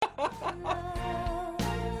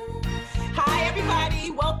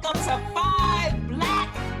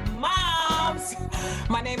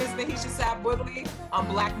My name is Nahisha Saab Woodley. I'm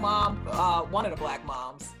Black Mom, one of the Black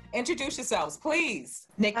Moms. Introduce yourselves, please.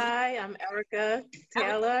 Nikki. Hi, I'm Erica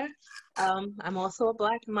Taylor. I'm also a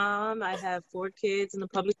Black mom. I have 4 kids in the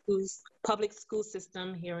public school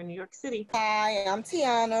system here in New York City. Hi, I'm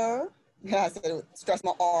Tiana. I said stress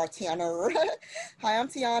my R, Tiana. Hi, I'm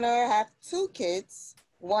Tiana. I have 2 kids.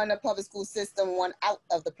 One in the public school system, one out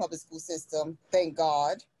of the public school system. Thank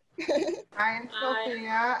God. I am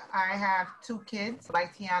Sophia. I have 2 kids,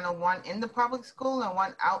 like Tiana, one in the public school and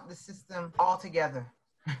one out the system altogether.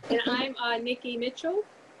 And I'm Nikki Mitchell.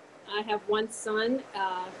 I have one son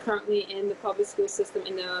currently in the public school system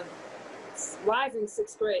in the rising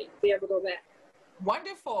 6th grade. Be able to go back.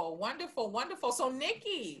 Wonderful, wonderful, wonderful. So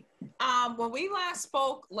Nikki, when we last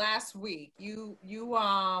spoke last week, you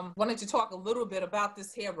wanted to talk a little bit about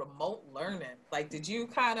this here remote learning. Like, did you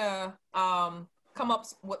kind of come up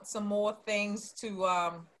with some more things to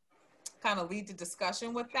kind of lead the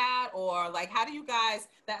discussion with that? Or like, how do you guys,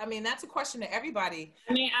 that's a question to everybody.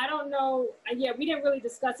 I don't know. Yeah, we didn't really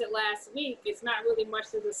discuss it last week. It's not really much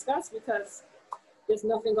to discuss because there's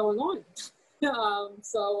nothing going on. I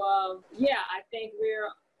think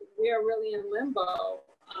we're really in limbo.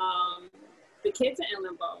 The kids are in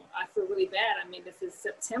limbo. I feel really bad. This is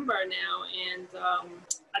September now, and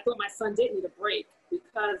I thought my son did need a break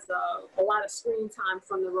because of a lot of screen time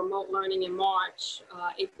from the remote learning in March,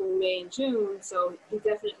 April, May, and June. So he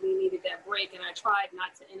definitely needed that break. And I tried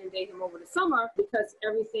not to inundate him over the summer because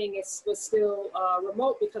everything was still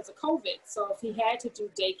remote because of COVID. So if he had to do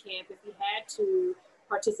day camp, if he had to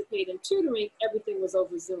participate in tutoring, everything was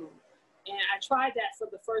over Zoom. And I tried that for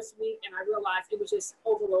the first week, and I realized it was just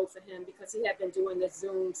overload for him because he had been doing this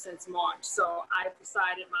Zoom since March. So my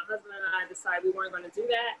husband and I decided we weren't going to do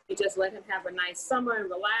that. We just let him have a nice summer and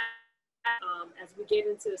relax. As we get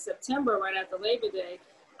into September, right after Labor Day,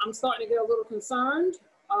 I'm starting to get a little concerned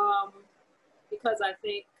because I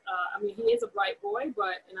think, he is a bright boy, I'd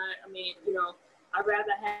rather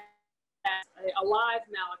have a live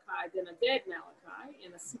Malachi than a dead Malachi,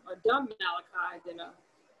 and a dumb Malachi than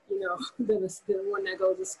than one that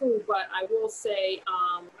goes to school. But I will say,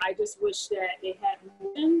 I just wish that they had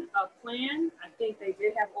a plan. I think they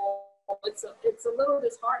did have all. It's a little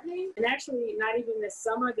disheartening. And actually, not even this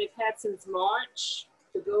summer. They've had since March.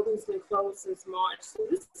 The building's been closed since March. So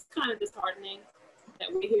this is kind of disheartening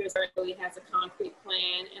that we hear really has a concrete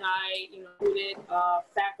plan. And I, included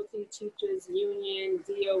faculty, teachers, union,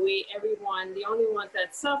 DOE, everyone. The only ones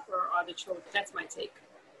that suffer are the children. That's my take.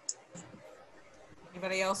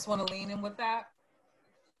 Anybody else want to lean in with that?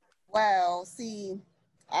 Well, see,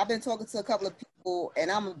 I've been talking to a couple of people, and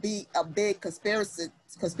I'm a big conspiracy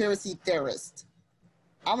theorist.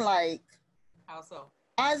 I'm like, how so?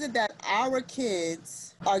 Why is it that our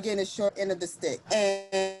kids are getting the short end of the stick?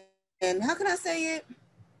 And how can I say it?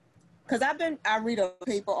 Because I read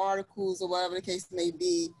paper articles or whatever the case may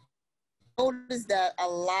be. Notice that a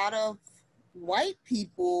lot of white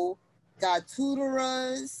people got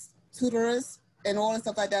tutorers, and all and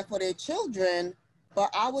stuff like that for their children, but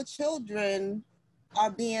our children are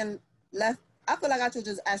being left. I feel like our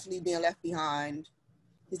children are actually being left behind,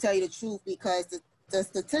 to tell you the truth, because the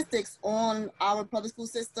statistics on our public school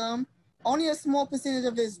system, only a small percentage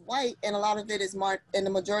of it is white, and a lot of it is and the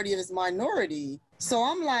majority of it is minority. So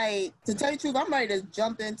I'm like, to tell you the truth, I'm ready to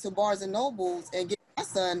jump into Barnes and Nobles and get my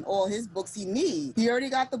son all his books he needs. He already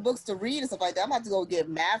got the books to read and stuff like that. I'm about to go get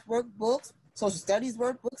math workbooks, social studies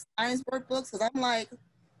workbooks, science workbooks, because I'm like,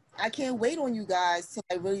 I can't wait on you guys to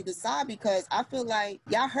really decide, because I feel like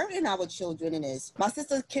y'all hurting our children in this. My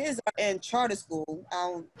sister's kids are in charter school.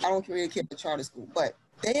 I don't really care about charter school, but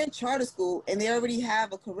they're in charter school and they already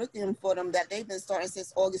have a curriculum for them that they've been starting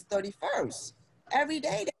since August 31st. Every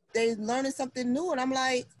day they're learning something new, and I'm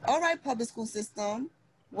like, all right, public school system,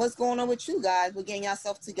 what's going on with you guys? We're getting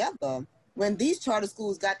yourself together. When these charter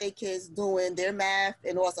schools got their kids doing their math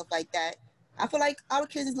and all stuff like that, I feel like our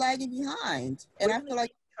kids is lagging behind. And I feel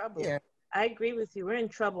like trouble. Yeah. I agree with you. We're in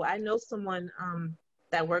trouble. I know someone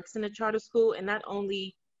that works in a charter school, and not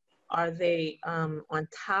only are they on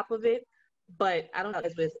top of it, but I don't know,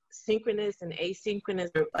 with synchronous and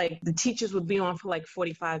asynchronous, like the teachers would be on for like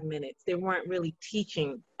 45 minutes. They weren't really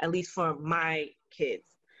teaching, at least for my kids.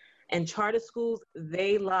 And charter schools,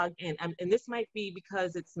 they log in. And this might be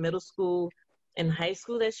because it's middle school and high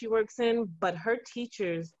school that she works in, but her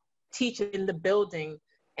teachers teach in the building,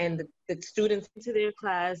 and the students into their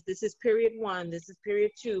class, this is period 1, this is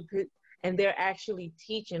period 2, and they're actually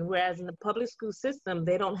teaching. Whereas in the public school system,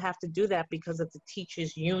 they don't have to do that because of the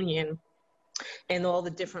teachers union and all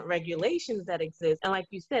the different regulations that exist. And like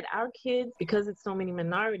you said, our kids, because it's so many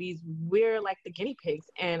minorities, we're like the guinea pigs.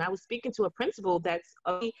 And I was speaking to a principal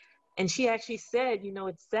and she actually said,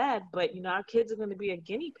 it's sad, but, our kids are going to be a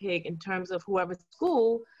guinea pig in terms of whoever's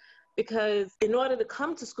school, because in order to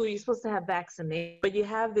come to school, you're supposed to have vaccination, but you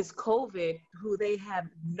have this COVID who they have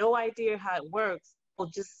no idea how it works. We'll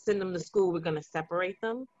just send them to school. We're going to separate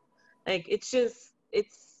them. Like, it's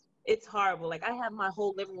horrible. Like, I have my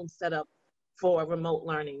whole living room set up for remote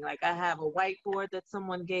learning. Like, I have a whiteboard that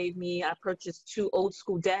someone gave me. I purchased 2 old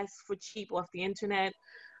school desks for cheap off the internet.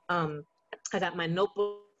 I got my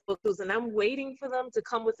notebooks, and I'm waiting for them to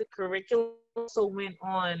come with a curriculum. So went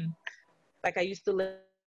on, like, I used to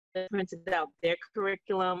printed out their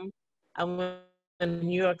curriculum. I went to the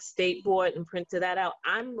New York State Board and printed that out.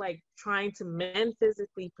 I'm like trying to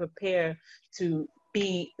physically prepare to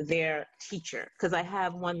be their teacher, because I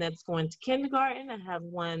have one that's going to kindergarten. I have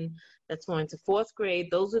one that's going to 4th grade.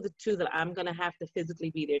 Those are the 2 that I'm going to have to physically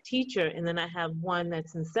be their teacher. And then I have one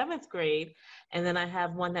that's in 7th grade. And then I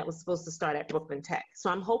have one that was supposed to start at Brooklyn Tech. So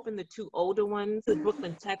I'm hoping the 2 older ones, the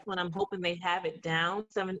Brooklyn Tech one, I'm hoping they have it down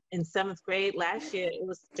in 7th grade. Last year, it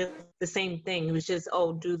was just the same thing. It was just,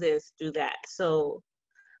 oh, do this, do that. So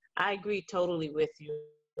I agree totally with you.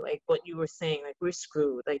 Like what you were saying, like we're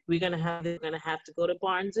screwed. Like we're gonna have to go to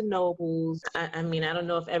Barnes and Nobles. I mean, I don't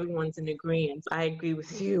know if everyone's in agreement. I agree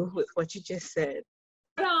with you with what you just said.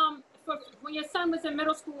 When your son was in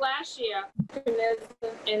middle school last year,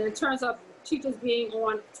 and in terms of teachers being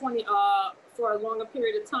on for a longer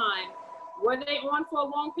period of time, were they on for a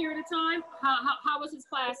long period of time? How was his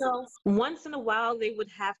class? So once in a while they would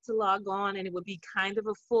have to log on, and it would be kind of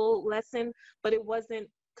a full lesson, but it wasn't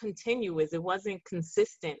continuous. It wasn't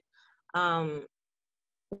consistent.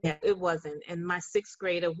 Yeah, it wasn't. And my 6th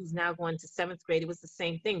grader, who's now going to 7th grade, it was the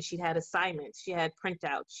same thing. She had assignments, she had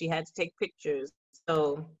printouts, she had to take pictures.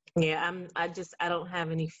 So yeah, I don't have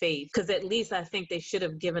any faith, because at least I think they should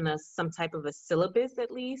have given us some type of a syllabus, at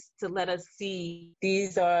least, to let us see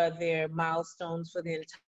these are their milestones for the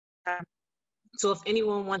entire. So if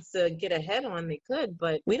anyone wants to get ahead on, they could,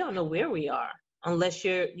 but we don't know where we are unless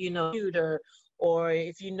you're, tutor, or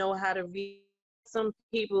if you know how to read. Some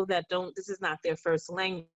people that don't, this is not their first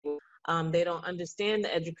language. They don't understand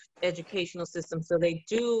the educational system, so they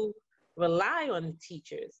do rely on the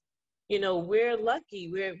teachers. We're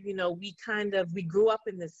lucky. We grew up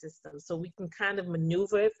in this system, so we can kind of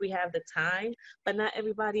maneuver if we have the time, but not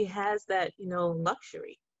everybody has that,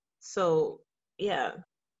 luxury. So, yeah.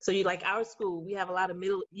 So like our school, we have a lot of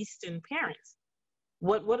Middle Eastern parents.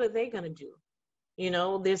 What are they going to do?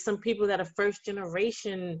 There's some people that are first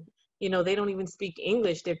generation, they don't even speak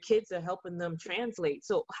English. Their kids are helping them translate.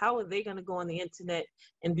 So how are they going to go on the internet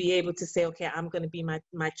and be able to say, okay, I'm going to be my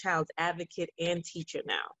child's advocate and teacher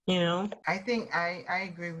now, I think I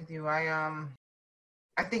agree with you. I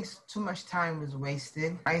think too much time was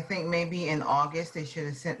wasted. I think maybe in August,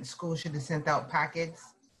 school should have sent out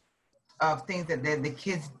packets of things that the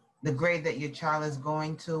kids, the grade that your child is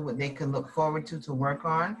going to, what they could look forward to work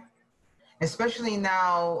on. Especially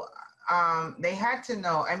now, they had to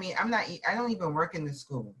know. I mean, I don't even work in the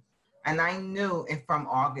school. And I knew from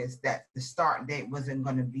August that the start date wasn't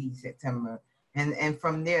going to be September. And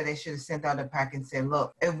from there, they should have sent out a pack and said,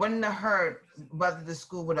 look, it wouldn't have hurt whether the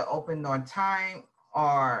school would have opened on time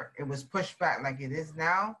or it was pushed back like it is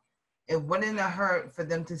now. It wouldn't have hurt for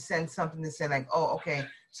them to send something to say like, oh, okay,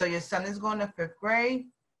 so your son is going to 5th grade.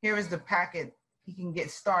 Here is the packet. He can get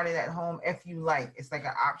started at home if you like. It's like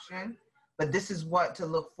an option. But this is what to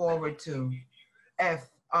look forward to if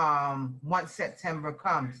once September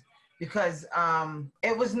comes, because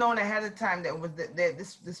it was known ahead of time that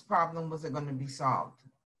this problem wasn't going to be solved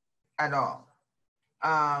at all.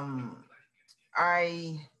 I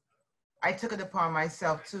took it upon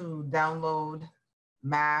myself to download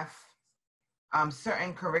math,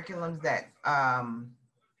 certain curriculums that I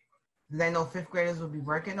know 5th graders will be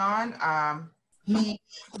working on. He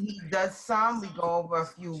does some. We go over a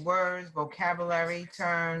few words, vocabulary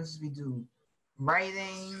terms. We do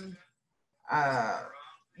writing,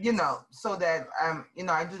 so that,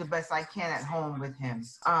 I do the best I can at home with him.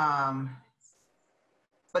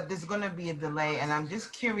 But there's going to be a delay, and I'm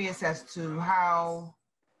just curious as to how,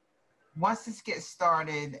 once this gets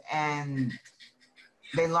started and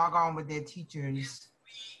they log on with their teachers,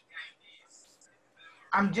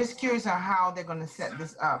 I'm just curious on how they're going to set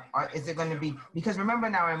this up. Or is it going to be, because remember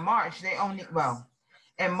now in March,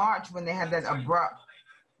 in March when they had that abrupt,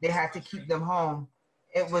 they had to keep them home.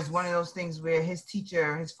 It was one of those things where his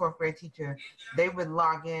teacher, his 4th grade teacher, they would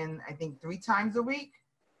log in, I think 3 times a week.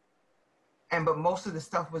 But most of the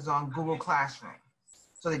stuff was on Google Classroom.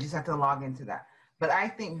 So they just have to log into that. But I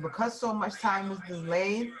think because so much time was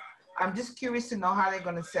delayed, I'm just curious to know how they're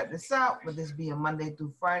going to set this up. Would this be a Monday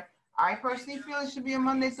through Friday? I personally feel it should be a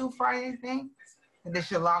Monday through Friday thing. And they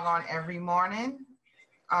should log on every morning.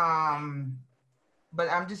 But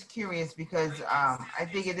I'm just curious because I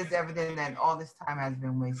think it is evident that all this time has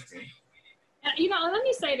been wasted. You know, let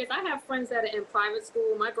me say this. I have friends that are in private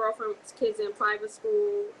school. My girlfriend's kids are in private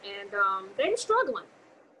school, and they're struggling.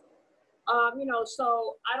 You know,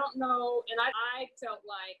 so I don't know. And I felt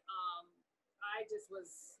like I just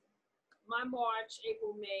was, my March,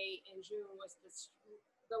 April, May, and June was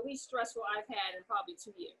the least stressful I've had in probably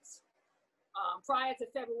 2 years. Prior to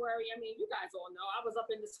February, I mean, you guys all know, I was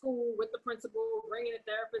up in the school with the principal, bringing the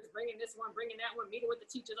therapist, bringing this one, bringing that one, meeting with the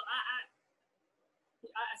teachers.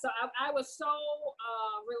 So I was so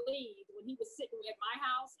relieved when he was sitting at my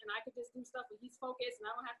house and I could just do stuff and he's focused and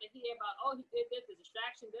I don't have to hear about, oh, he did this, the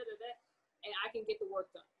distraction, and I can get the work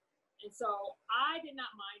done. And so I did not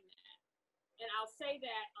mind that. And I'll say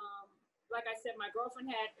that, like I said, my girlfriend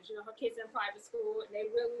had, you know, her kids in private school and they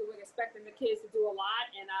really were expecting the kids to do a lot.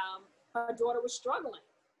 And her daughter was struggling.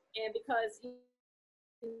 And because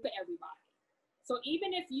for everybody. So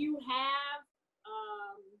even if you have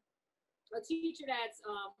a teacher that's,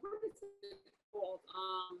 what is it called?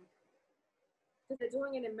 Because they're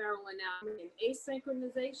doing it in Maryland now. I mean,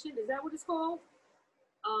 asynchronization, is that what it's called?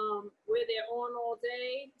 Where they're on all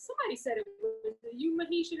day. Somebody said it. Was it you,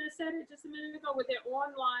 Mahisha, that said it just a minute ago? Where they're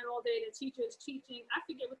online all day, the teacher is teaching. I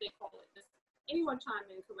forget what they call it. Anyone chime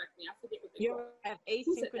in and correct me. I forget what they call it. You're at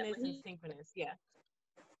asynchronous and synchronous, yeah.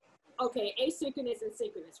 Okay, asynchronous and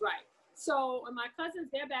synchronous, right. So my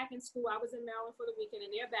cousins, they're back in school. I was in Maryland for the weekend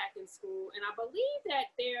and they're back in school. And I believe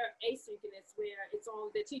that they're asynchronous where it's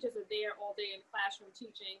on, the teachers are there all day in classroom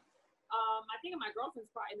teaching. I think my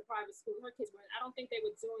girlfriend's in the private school, her kids were, I don't think they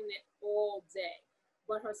were doing it all day,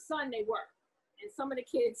 but her son, they were. And some of the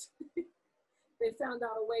kids, they found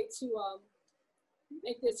out a way to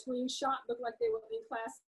make their screenshot look like they were in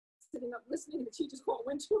class, sitting up listening, and the teachers caught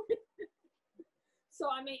wind to it.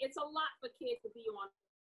 So, I mean, it's a lot for kids to be on.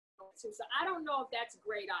 So I don't know if that's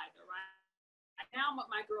great either, right? Now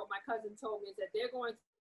what my cousin told me is that they're going to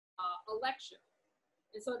a lecture.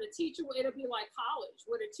 And so the teacher, it'll be like college,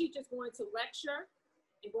 where the teacher's going to lecture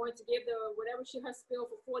and going to give her spiel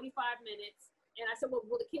for 45 minutes. And I said, well,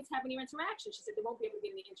 will the kids have any interaction? She said they won't be able to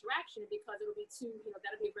get any interaction because it'll be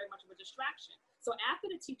that'll be very much of a distraction. So after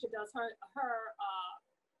the teacher does her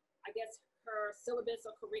I guess her syllabus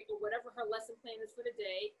or curriculum, whatever her lesson plan is for the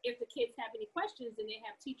day, if the kids have any questions, then they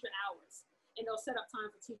have teacher hours and they'll set up time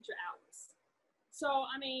for teacher hours. So,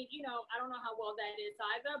 I mean, I don't know how well that is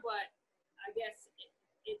either, but I guess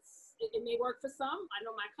it may work for some. I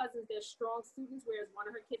know my cousins, they're strong students, whereas one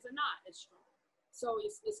of her kids are not as strong. So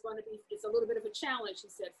it's a little bit of a challenge, she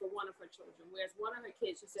said, for one of her children, whereas one of her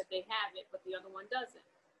kids, she said they have it, but the other one doesn't.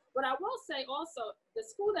 But I will say also, the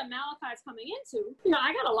school that Malachi's coming into,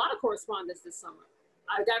 I got a lot of correspondence this summer.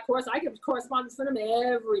 I get correspondence from him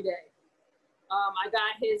every day. I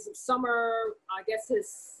got his summer,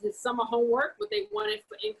 his summer homework, what they wanted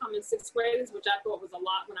for incoming sixth graders, which I thought was a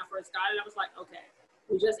lot when I first got it. I was like, okay,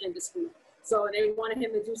 we just ended school. So they wanted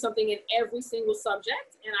him to do something in every single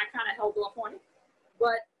subject, and I kind of held off on it.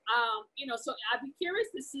 But, so I'd be curious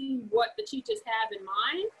to see what the teachers have in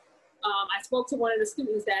mind. I spoke to one of the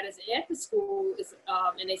students that is at the school,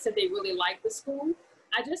 and they said they really like the school.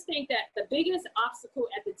 I just think that the biggest obstacle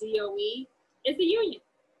at the DOE is the union.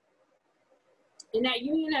 And that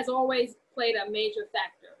union has always played a major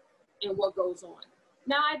factor in what goes on.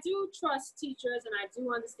 Now, I do trust teachers, and I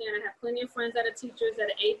do understand. I have plenty of friends that are teachers, that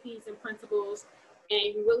are APs and principals,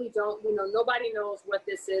 and you really don't, nobody knows what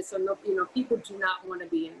this is. So, people do not want to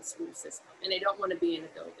be in the school system, and they don't want to be in the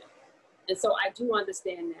building. And so I do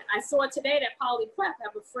understand that. I saw today that Poly Prep, I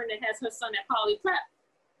have a friend that has her son at Poly Prep.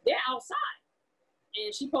 They're outside.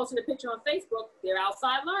 And she posted a picture on Facebook. They're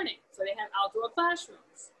outside learning. So they have outdoor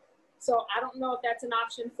classrooms. So I don't know if that's an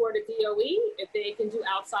option for the DOE, if they can do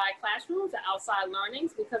outside classrooms or outside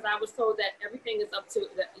learnings, because I was told that everything is up to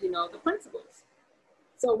the principals.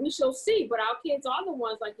 So we shall see. But our kids are the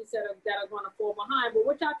ones, like you said, that are going to fall behind, but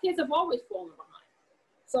which our kids have always fallen behind.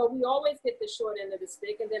 So we always get the short end of the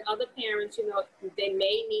stick. And then other parents, they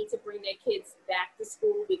may need to bring their kids back to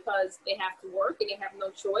school because they have to work and they have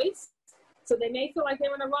no choice. So they may feel like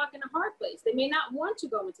they're in a rock and a hard place. They may not want to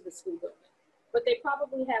go into the school building, but they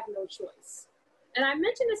probably have no choice. And I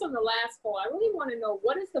mentioned this on the last call. I really want to know,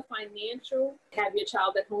 what is the financial, have your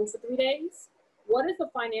child at home for 3 days? What is the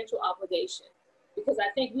financial obligation? Because I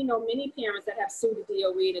think we know many parents that have sued the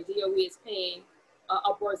DOE, and the DOE is paying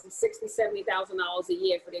upwards of $60,000, $70,000 a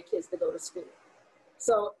year for their kids to go to school.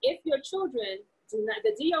 So if your children do not,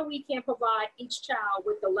 the DOE can't provide each child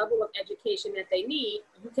with the level of education that they need,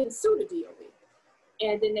 you can sue the DOE.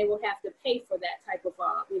 And then they will have to pay for that type of,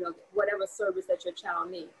 whatever service that your child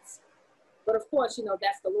needs. But of course,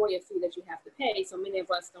 that's the lawyer fee that you have to pay. So many of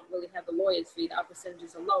us don't really have the lawyer's fee. Our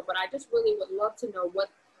percentages are low. But I just really would love to know what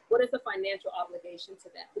is the financial obligation to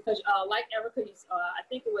that? Because like Erica, I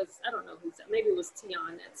think it was, I don't know who said, maybe it was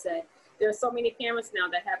Tion that said, there are so many parents now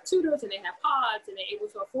that have tutors and they have pods and they're able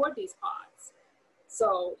to afford these pods.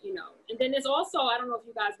 So, and then there's also, I don't know if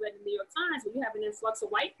you guys read the New York Times, but you have an influx of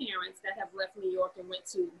white parents that have left New York and went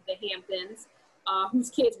to the Hamptons, whose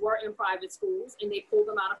kids were in private schools, and they pulled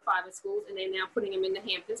them out of private schools, and they're now putting them in the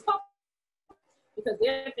Hamptons public. Because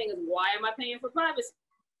their thing is, why am I paying for private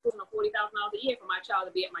schools and $40,000 a year for my child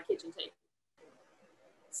to be at my kitchen table?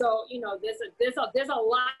 So, there's a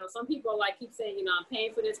lot. Some people keep saying, I'm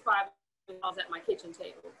paying for this private school at my kitchen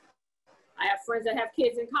table. I have friends that have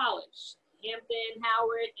kids in college, Hampton,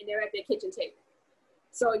 Howard, and they're at their kitchen table.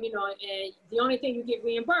 So, and the only thing you get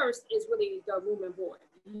reimbursed is really the room and board.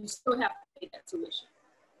 You still have to pay that tuition.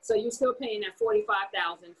 So you're still paying that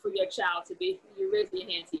 $45,000 for your child to be, you raise your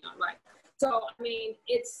hands on, right? So, I mean,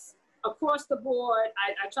 it's across the board.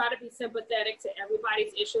 I try to be sympathetic to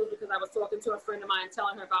everybody's issues because I was talking to a friend of mine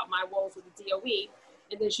telling her about my woes with the DOE.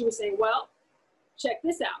 And then she was saying, well, check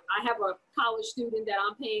this out. I have a college student that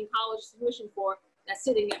I'm paying college tuition for that's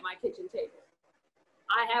sitting at my kitchen table.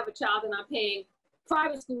 I have a child that I'm paying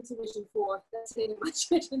private school tuition for that's sitting at my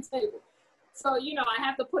kitchen table. So, I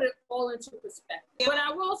have to put it all into perspective. But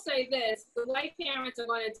I will say this, the white parents are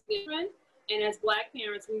going to be different. And as Black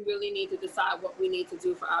parents, we really need to decide what we need to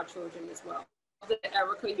do for our children as well.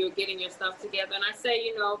 Erica, you're getting your stuff together. And I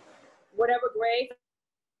say, whatever grade,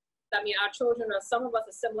 I mean, our children are, some of us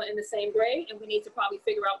are similar in the same grade, and we need to probably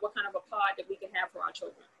figure out what kind of a pod that we can have for our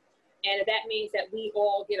children. And if that means that we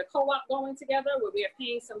all get a co-op going together where we are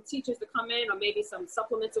paying some teachers to come in, or maybe some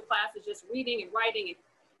supplemental classes, just reading and writing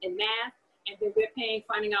and math. And then we're paying,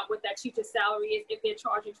 finding out what that teacher's salary is, if they're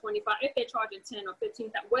charging 25, if they're charging 10 or 15,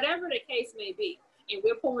 whatever the case may be. And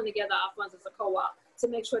we're pulling together our funds as a co-op to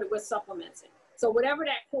make sure that we're supplementing. So whatever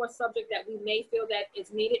that core subject that we may feel that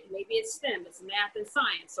is needed, maybe it's STEM, it's math and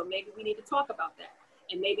science. So maybe we need to talk about that.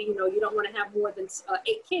 And maybe, you don't want to have more than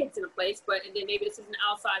 8 kids in a place, but and then maybe this is an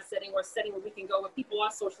outside setting or a setting where we can go where people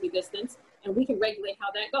are socially distanced and we can regulate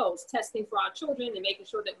how that goes. Testing for our children and making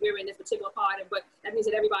sure that we're in this particular pod. But that means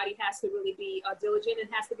that everybody has to really be diligent and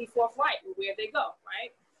has to be forthright with where they go,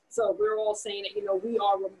 right? So we're all saying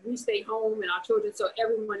that, we stay home and our children, so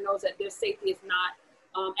everyone knows that their safety is not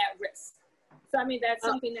at risk. So, I mean, that's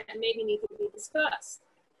something that maybe needs to be discussed.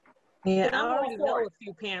 Yeah, I already know a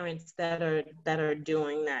few parents that are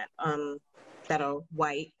doing that, that are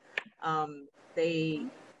white. They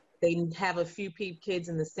have a few kids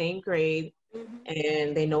in the same grade,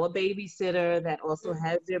 and they know a babysitter that also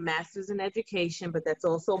has their master's in education, but that's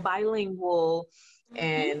also bilingual.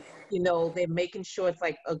 And, they're making sure it's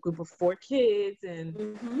like a group of 4 kids, and,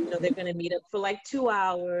 they're going to meet up for 2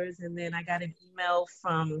 hours. And then I got an email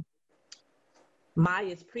from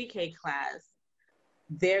Maya's pre-K class.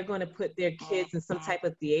 They're going to put their kids in some type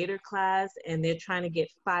of theater class, and they're trying to get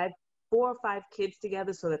 4 or 5 kids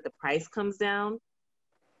together so that the price comes down.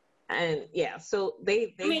 And yeah, so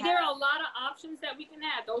they I mean, there are a lot of options that we can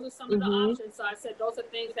have. Those are some of the options. So I said those are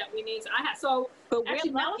things that we need. But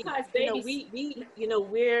actually, Malachi's baby,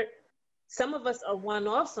 we're some of us are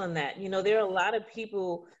one-offs on that. There are a lot of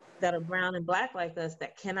people that are brown and Black like us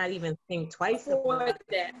that cannot even think twice about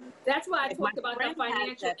that. That's why I talked about the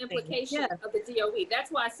financial implication of the DOE.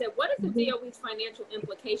 That's why I said, what is the DOE's financial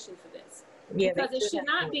implication for this? Yeah, because it should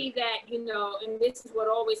not be that, and this is what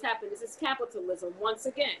always happens. This is capitalism once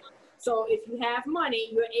again. So if you have money,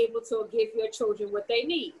 you're able to give your children what they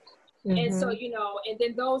need. And so, and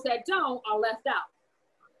then those that don't are left out.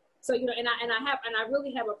 So, and I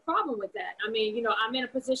really have a problem with that. I mean, I'm in a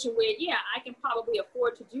position where, I can probably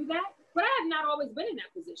afford to do that, but I have not always been in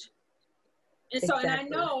that position. And so, and I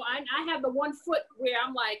know I have the one foot where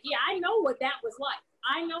I'm like, I know what that was like.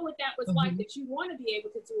 I know what that was like that you want to be able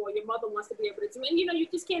to do, or your mother wants to be able to do. And, you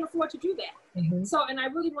just can't afford to do that. So, and I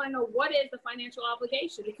really want to know what is the financial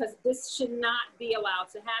obligation, because this should not be allowed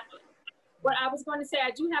to happen. But I was going to say, I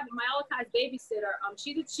do have Malachi's babysitter.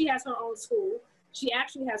 She has her own school. She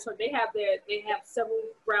actually has they have several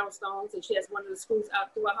brownstones, and she has one of the schools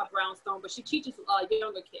out throughout her brownstone, but she teaches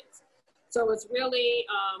younger kids. So it's really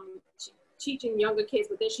teaching younger kids,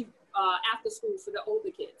 but then she after school for the older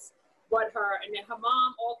kids. But her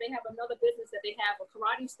mom, they have another business that they have, a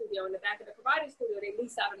karate studio. In the back of the karate studio, they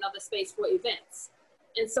lease out another space for events.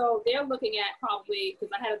 And so they're looking at probably,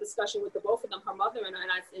 because I had a discussion with the both of them, her mother and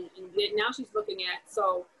now she's looking at,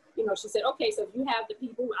 so, you know, she said, okay, so if you have the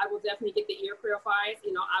people, I will definitely get the ear purifiers.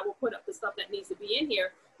 You know, I will put up the stuff that needs to be in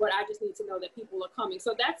here, but I just need to know that people are coming.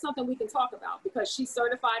 So that's something we can talk about because she's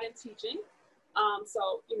certified in teaching.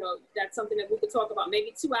 So, you know, that's something that we could talk about,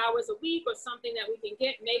 maybe 2 hours a week or something that we can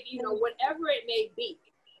get, maybe, you know, whatever it may be.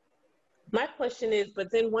 My question is,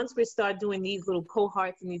 but then once we start doing these little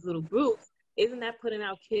cohorts and these little groups, isn't that putting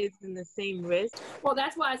our kids in the same risk? Well,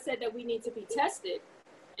 that's why I said that we need to be tested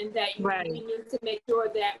and that Right. we need to make sure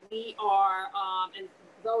that we are, and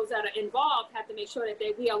those that are involved have to make sure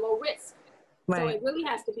that we are low risk. Right. So it really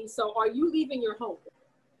has to be, so are you leaving your home?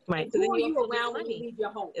 Right. And So who then are you also around get when you money. leave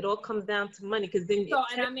your home? It all comes down to money because then So,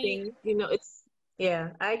 testing, and I mean, you know, it's,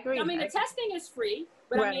 yeah, I agree. I mean, the testing is free,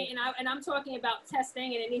 but Right. I mean, and I'm talking about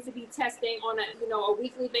testing, and it needs to be testing on a, you know, a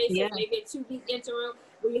weekly basis, Yeah. maybe a 2-week interim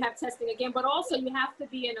where you have testing again, but also you have to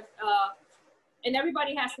be in and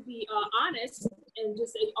everybody has to be honest and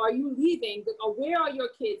just say, are you leaving? Or where are your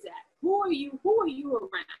kids at? Who are you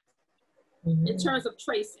around in terms of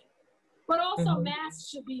tracing? But also masks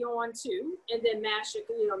should be on too. And then masks should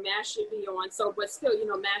be on. So, but still, you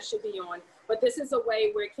know, masks should be on. But this is a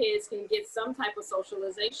way where kids can get some type of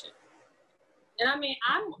socialization. And I mean,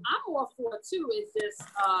 I'm all for it too, is this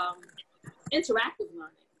interactive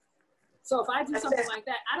learning. So if I do something like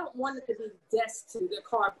that, I don't want it to be desk to the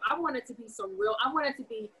car. I want it to be I want it to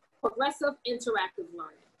be progressive interactive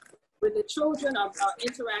learning, where the children are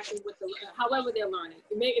interacting with however they're learning.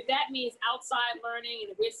 If that means outside learning,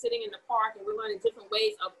 and if we're sitting in the park and we're learning different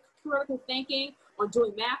ways of critical thinking on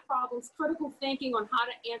doing math problems, critical thinking on how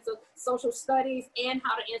to answer social studies and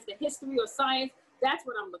how to answer history or science, that's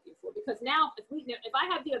what I'm looking for. Because now, if I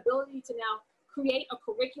have the ability to now create a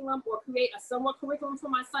curriculum or create a somewhat curriculum for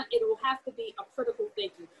my son, it will have to be a critical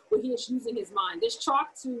thinking where he is using his mind. This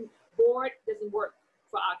chalk to board doesn't work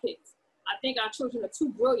for our kids. I think our children are too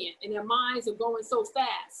brilliant and their minds are going so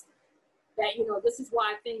fast that, you know, this is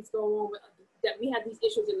why things go on that we have these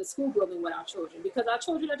issues in the school building with our children, because our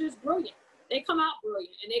children are just brilliant. They come out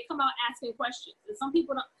brilliant and they come out asking questions. And some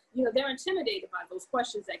people don't, you know, they're intimidated by those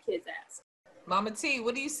questions that kids ask. Mama T,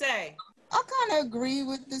 what do you say? I kind of agree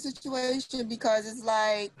with the situation because it's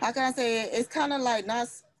like, how can I say it? It's kind of like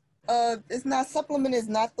it's not supplement is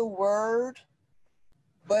not the word,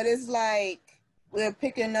 but it's like we're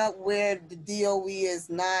picking up where the DOE is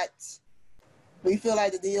not, we feel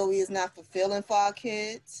like the DOE is not fulfilling for our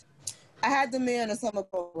kids. I had the man in a summer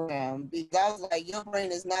program because I was like, your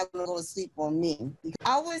brain is not going to go to sleep on me. It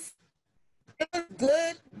was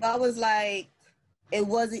good, but I was like, it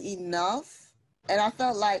wasn't enough. And I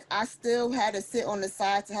felt like I still had to sit on the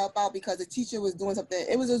side to help out because the teacher was doing something.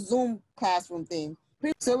 It was a Zoom classroom thing.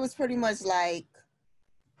 So it was pretty much like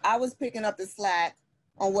I was picking up the slack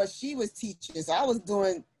on what she was teaching. So I was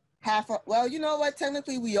doing well, you know what?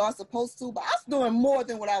 Technically, we are supposed to, but I was doing more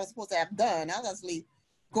than what I was supposed to have done. I was actually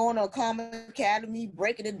going to Common Academy,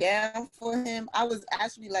 breaking it down for him. I was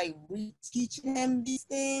actually like reteaching him these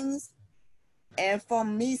things. And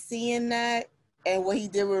from me seeing that, and what he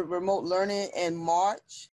did with remote learning in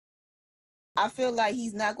March, I feel like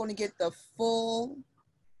he's not going to get the full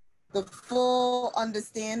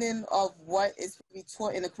understanding of what is to be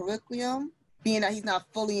taught in the curriculum, being that he's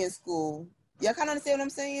not fully in school. Y'all kind of understand what I'm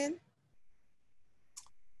saying?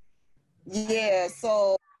 Yeah,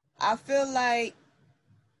 so I feel like,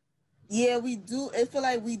 yeah, we do. I feel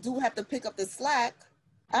like we do have to pick up the slack.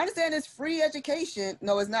 I understand it's free education.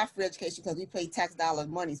 No, it's not free education because we pay tax dollar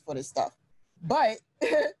monies for this stuff. But,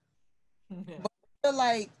 but I feel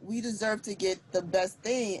like we deserve to get the best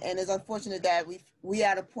thing, and it's unfortunate that we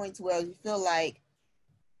at a point where we feel like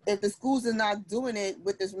if the schools are not doing it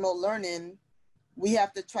with this remote learning, we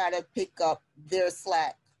have to try to pick up their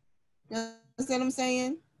slack. You understand what I'm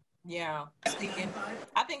saying? Yeah, I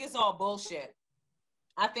think it's all bullshit.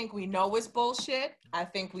 I think we know it's bullshit. I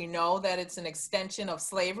think we know that it's an extension of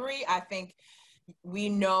slavery. I think we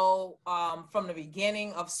know from the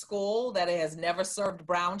beginning of school that it has never served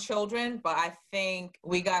brown children, but I think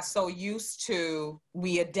we got so used to,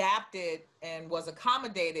 we adapted and was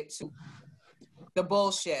accommodated to the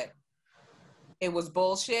bullshit. It was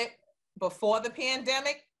bullshit before the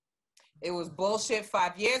pandemic. It was bullshit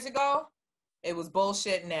 5 years ago. It was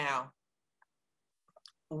bullshit now.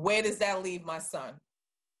 Where does that leave my son?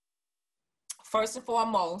 First and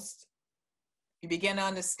foremost, you begin to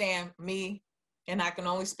understand me, and I can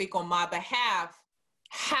only speak on my behalf,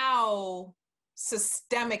 how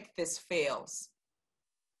systemic this feels.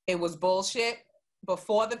 It was bullshit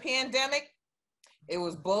before the pandemic. It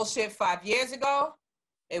was bullshit 5 years ago.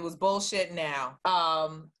 It was bullshit now.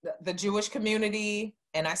 The Jewish community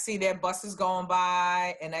and I see their buses going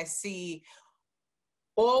by, and I see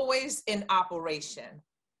always in operation.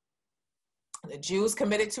 The Jews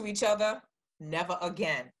committed to each other, never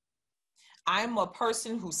again. I'm a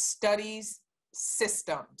person who studies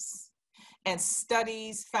systems and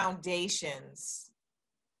studies foundations.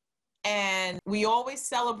 And we always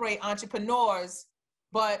celebrate entrepreneurs,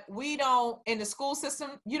 but we don't, in the school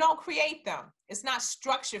system, you don't create them. It's not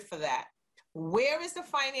structured for that. Where is the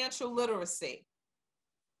financial literacy?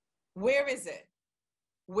 Where is it?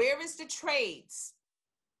 Where is the trades?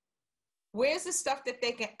 Where's the stuff that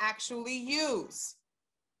they can actually use?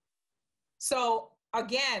 So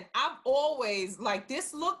again, I'm always like,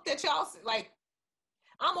 this look that y'all see, like,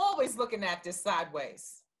 I'm always looking at this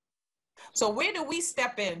sideways. So where do we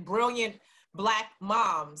step in, brilliant Black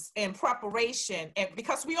moms, in preparation? And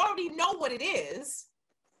because we already know what it is.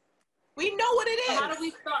 We know what it is. How do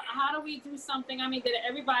we start? How do we do something? I mean, that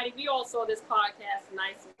everybody, we all saw this podcast,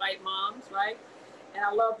 Nice White Moms, right? And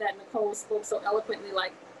I love that Nicole spoke so eloquently,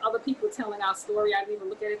 like other people telling our story. I didn't even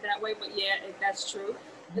look at it that way, but yeah, that's true.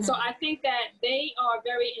 Mm-hmm. And so I think that they are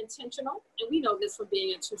very intentional, and we know this from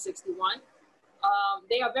being at 261.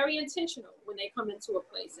 They are very intentional when they come into a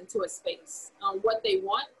place, into a space, on what they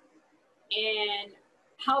want and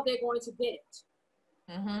how they're going to get it.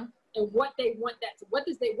 Mm-hmm. And what they want that to, what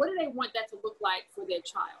do they want that to look like for their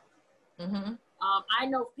child? Mm-hmm. I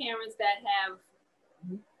know parents that have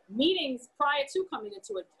meetings prior to coming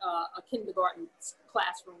into a kindergarten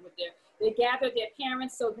classroom with they gather their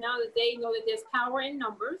parents, so now that they know that there's power in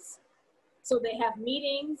numbers, so they have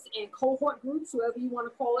meetings and cohort groups, whatever you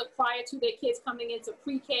want to call it, prior to their kids coming into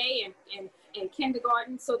pre-K and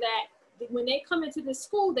kindergarten, so that when they come into the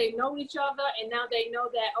school, they know each other, and now they know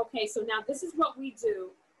that, okay, so now this is what we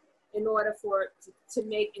do in order for it to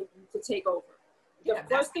take over. The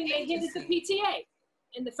first thing they hit is the PTA.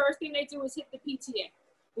 And the first thing they do is hit the PTA,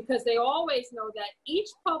 because they always know that each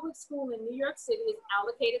public school in New York City is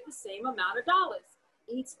allocated the same amount of dollars.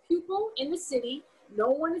 Each pupil in the city, no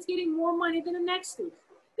one is getting more money than the next student.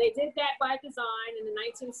 They did that by design in the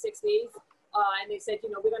 1960s. And they said,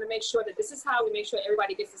 we're going to make sure that this is how we make sure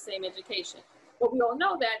everybody gets the same education. But we all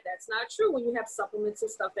know that that's not true when you have supplements and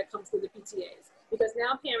stuff that comes through the PTAs, because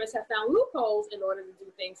now parents have found loopholes in order to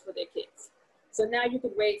do things for their kids. So now you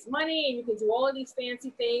can raise money and you can do all of these fancy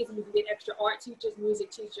things, and you can get extra art teachers, music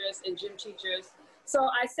teachers, and gym teachers. So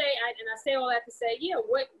I say all that to say,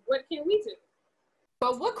 what can we do?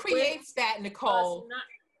 But what creates that, Nicole?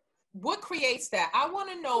 What creates that? I want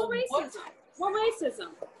to know racism.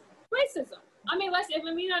 Racism. I mean,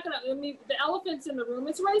 the elephant's in the room.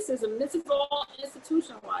 It's racism. This is all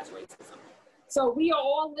institutionalized racism. So we are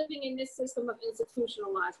all living in this system of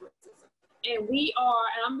institutionalized racism. And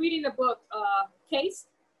I'm reading the book, Case.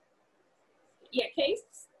 Yeah,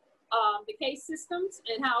 Case. The case systems,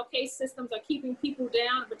 and how case systems are keeping people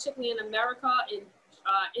down, particularly in America, in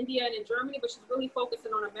India, and in Germany, but she's really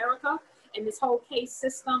focusing on America and this whole case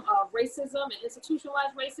system of racism and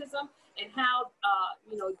institutionalized racism, and how,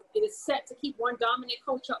 it is set to keep one dominant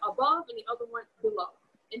culture above and the other one below,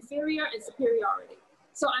 inferior and superiority.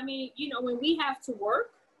 So, I mean, when we have to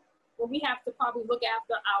work, when we have to probably look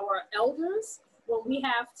after our elders, when we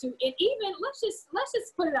have to, and even, let's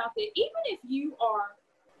just put it out there, even if you are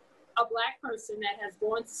a Black person that has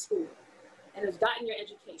gone to school and has gotten your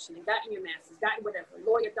education and gotten your master's, gotten whatever,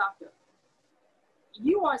 lawyer, doctor,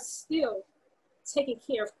 you are still taking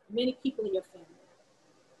care of many people in your family.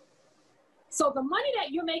 So the money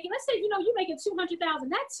that you're making, let's say, you're making $200,000.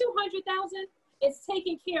 That $200,000 is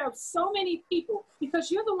taking care of so many people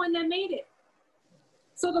because you're the one that made it.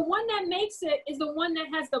 So the one that makes it is the one that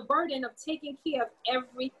has the burden of taking care of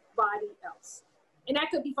everybody else. And that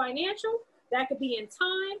could be financial, that could be in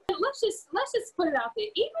time. Let's just put it out there.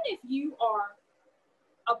 Even if you are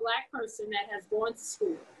a Black person that has gone to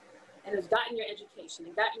school and has gotten your education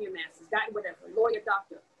and gotten your master's, gotten whatever, lawyer,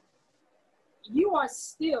 doctor, you are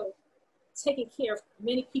still taking care of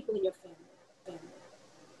many people in your family.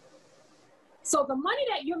 So the money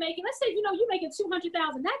that you're making, let's say, you're making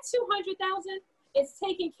 $200,000. That $200,000 is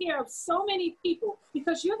taking care of so many people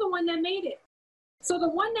because you're the one that made it. So the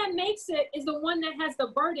one that makes it is the one that has the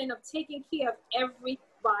burden of taking care of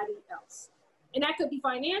everybody else. And that could be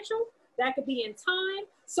financial, that could be in time.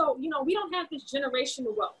 So, we don't have this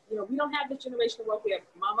generational wealth. We don't have this generational wealth where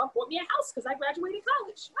mama bought me a house because I graduated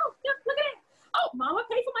college. Oh, yeah, look at that. Oh, mama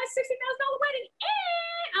paid for my $60,000 wedding,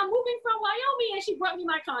 and I'm moving from Wyoming, and she brought me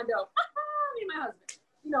my condo. Me and my husband.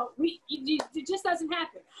 It just doesn't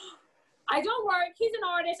happen. I don't work. He's an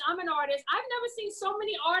artist. I'm an artist. I've never seen so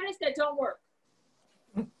many artists that don't work.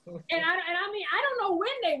 And I mean, I don't know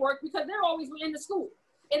when they work because they're always in the school.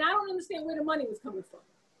 And I don't understand where the money was coming from.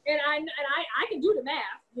 And I can do the math.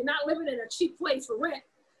 You're not living in a cheap place for rent.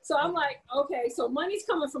 So I'm like, okay, so money's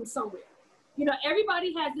coming from somewhere. You know,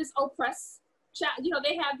 everybody has this oppressed child. You know,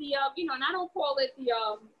 they have the, you know, and I don't call it the,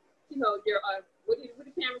 you know, your, what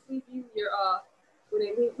do parents leave you? Your, when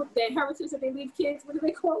they leave, the inheritance that they leave kids, what do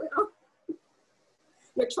they call it?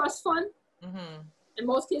 Your trust fund. Mm-hmm. And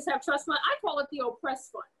most kids have trust fund. I call it the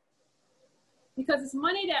oppressed fund. Because it's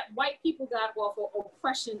money that white people got off of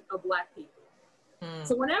oppression of Black people. Mm.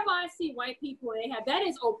 So whenever I see white people and they have, that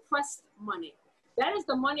is oppressed money. That is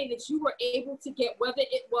the money that you were able to get, whether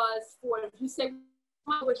it was for, if you say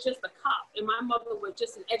my mother was just a cop and my mother was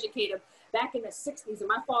just an educator back in the 60s and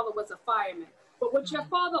my father was a fireman. But what your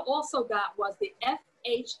father also got was the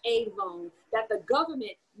FHA loan that the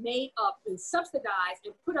government made up and subsidized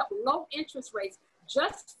and put up low interest rates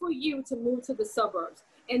just for you to move to the suburbs,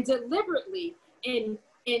 and deliberately and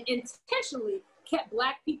intentionally kept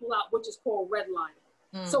Black people out, which is called redlining.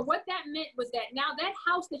 Mm. So what that meant was that now that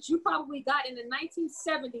house that you probably got in the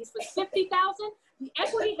 1970s for $50,000, the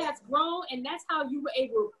equity has grown, and that's how you were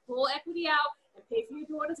able to pull equity out and pay for your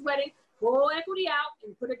daughter's wedding, pull equity out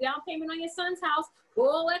and put a down payment on your son's house,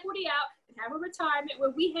 pull equity out and have a retirement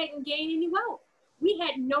where we hadn't gained any wealth. We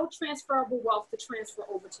had no transferable wealth to transfer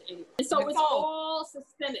over to anyone. And so it's all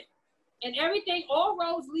systemic. And everything, all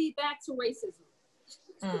roads lead back to racism.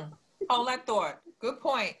 Mm. Hold that thought. Good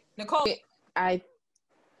point. Nicole. I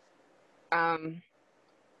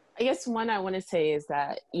guess one I want to say is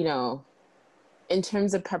that, you know, in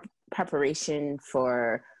terms of preparation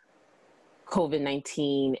for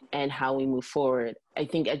COVID-19 and how we move forward, I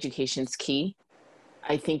think education's key.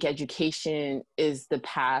 I think education is the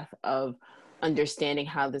path of understanding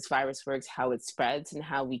how this virus works, how it spreads, and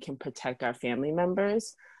how we can protect our family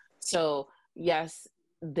members. So yes,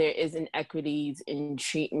 there is inequities in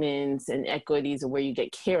treatments and equities of where you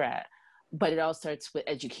get care at, but it all starts with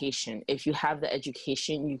education. If you have the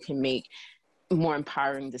education, you can make more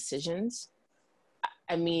empowering decisions.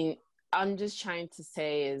 I mean, I'm just trying to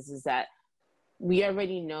say is that we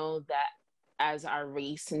already know that as our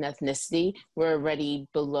race and ethnicity, we're already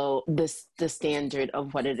below the standard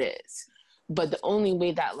of what it is. But the only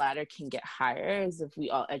way that ladder can get higher is if we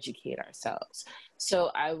all educate ourselves.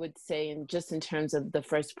 So I would say, and just in terms of the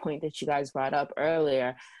first point that you guys brought up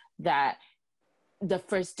earlier, that the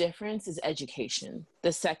first difference is education.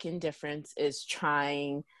 The second difference is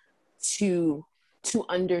trying to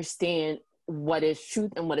understand what is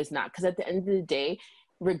truth and what is not. Because at the end of the day,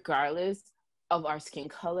 regardless of our skin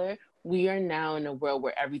color, we are now in a world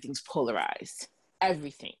where everything's polarized.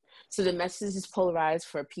 Everything. So the message is polarized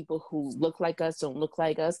for people who look like us, don't look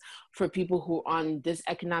like us, for people who are on this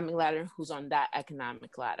economic ladder, who's on that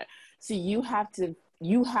economic ladder. So you have to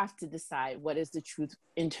decide what is the truth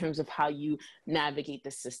in terms of how you navigate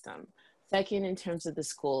the system. Second, in terms of the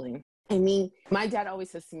schooling. I mean, my dad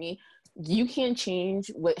always says to me, you can't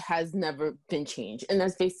change what has never been changed. And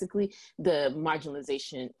that's basically the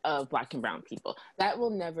marginalization of Black and brown people. That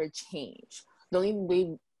will never change. The only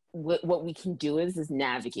way what we can do is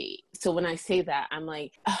navigate. So when I say that, I'm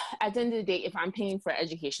like, at the end of the day, if I'm paying for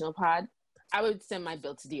educational pod, I would send my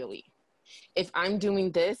bill to DOE. If I'm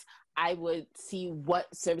doing this, I would see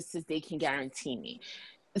what services they can guarantee me.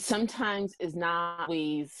 Sometimes it's not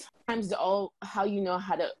always, sometimes all how you know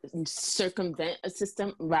how to circumvent a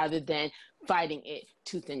system rather than fighting it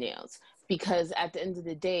tooth and nails. Because at the end of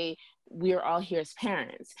the day, we're all here as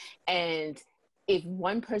parents. And if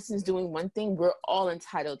one person is doing one thing, we're all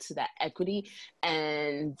entitled to that equity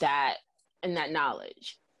and that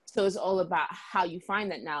knowledge. So it's all about how you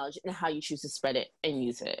find that knowledge and how you choose to spread it and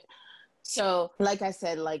use it. So like I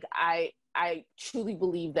said, like I truly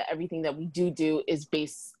believe that everything that we do is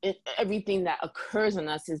everything that occurs on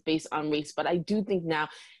us is based on race. But I do think now,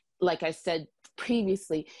 like I said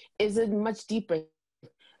previously, is it much deeper.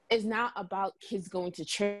 It's not about kids going to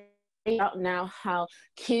church. Out now how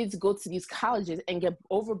kids go to these colleges and get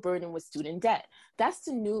overburdened with student debt. That's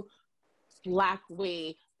the new Black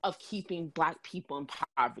way of keeping Black people in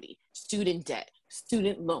poverty. Student debt,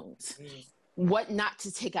 student loans, what not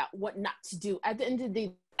to take out, what not to do. At the end of the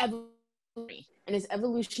day, evolution, and it's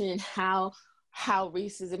evolution in how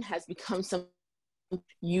racism has become something.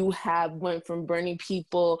 You have went from burning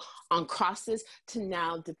people on crosses to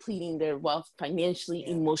now depleting their wealth financially,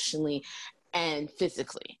 emotionally, and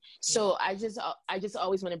physically. So I just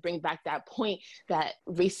always want to bring back that point that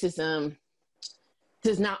racism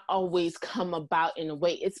does not always come about in a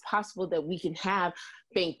way. It's possible that we can have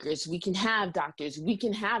bankers, we can have doctors, we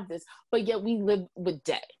can have this, but yet we live with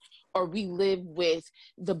debt. or we live with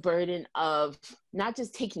the burden of not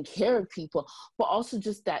just taking care of people, but also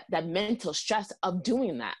just that mental stress of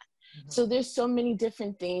doing that. Mm-hmm. So there's so many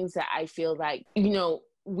different things that I feel like,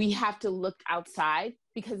 we have to look outside,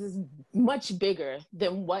 because it's much bigger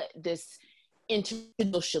than what this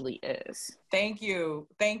interracially is. Thank you,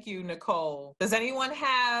 Nicole. Does anyone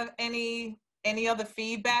have any other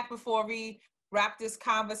feedback before we wrap this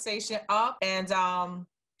conversation up and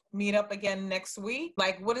meet up again next week?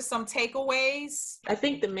 Like, what are some takeaways? I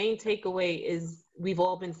think the main takeaway is we've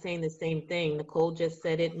all been saying the same thing. Nicole just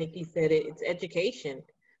said it, Nikki said it. It's education.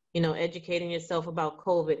 Educating yourself about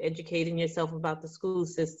COVID, educating yourself about the school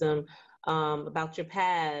system, about your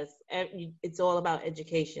past. It's all about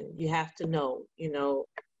education. You have to know,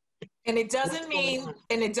 And it doesn't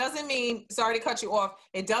mean, sorry to cut you off,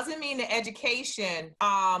 it doesn't mean the education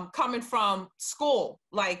coming from school.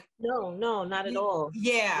 Like, no, not at all.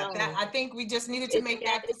 Yeah, no. I think we just needed to make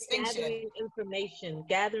that distinction.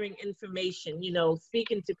 Gathering information,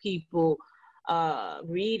 speaking to people,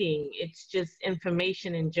 reading. It's just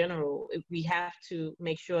information in general. We have to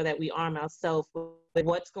make sure that we arm ourselves with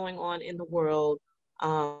what's going on in the world.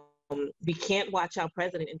 We can't watch our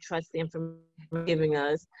president and trust the information he's giving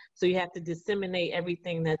us. So you have to disseminate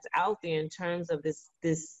everything that's out there in terms of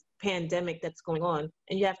this pandemic that's going on,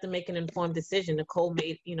 and you have to make an informed decision. Nicole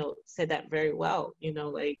said that very well.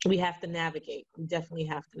 Like, we have to navigate. We definitely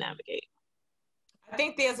have to navigate. I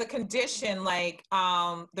think there's a condition, like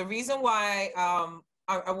the reason why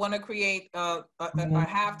I want to create a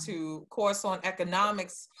course on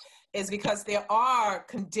economics is because there are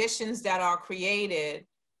conditions that are created.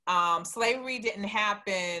 Slavery didn't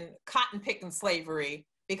happen, cotton picking slavery,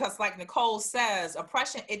 because like Nicole says,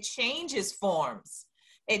 oppression, it changes forms.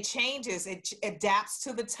 It changes, it adapts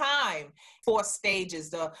to the time. 4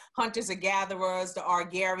 stages, the hunters and gatherers, the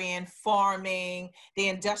agrarian farming, the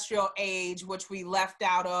industrial age, which we left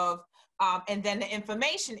out of, and then the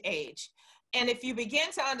information age. And if you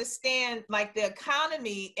begin to understand like the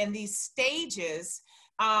economy in these stages,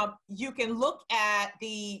 you can look at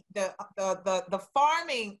the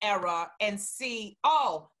farming era and see,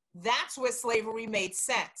 oh, that's where slavery made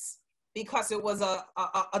sense, because it was a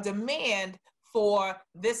demand for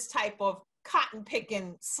this type of cotton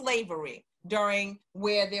picking slavery during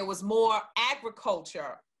where there was more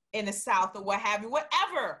agriculture in the South or what have you,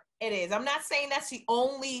 whatever it is. I'm not saying that's the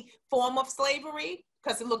only form of slavery,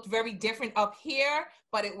 because it looked very different up here,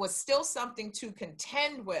 but it was still something to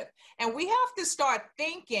contend with. And we have to start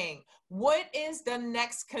thinking, what is the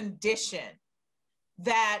next condition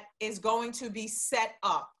that is going to be set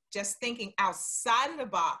up? Just thinking outside of the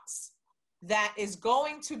box, that is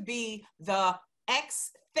going to be the X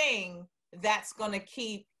thing that's going to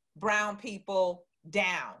keep brown people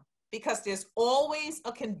down. Because there's always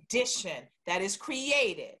a condition that is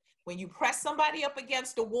created. When you press somebody up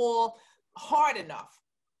against the wall hard enough,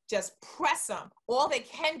 just press them. All they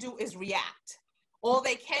can do is react. All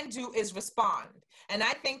they can do is respond. And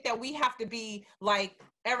I think that we have to be like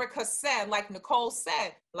Erica said, like Nicole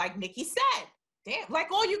said, like Nikki said, damn,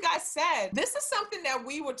 like all you guys said, this is something that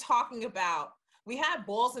we were talking about. We had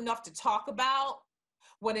balls enough to talk about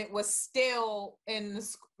when it was still in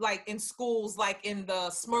schools, like in the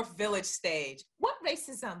Smurf Village stage. What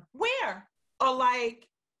racism? Where? Or like,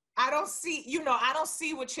 I don't see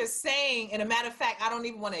what you're saying. And a matter of fact, I don't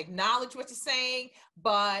even want to acknowledge what you're saying,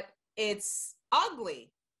 but it's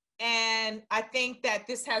ugly. And I think that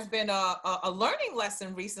this has been a learning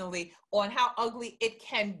lesson recently on how ugly it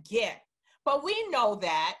can get. But we know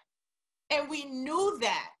that, and we knew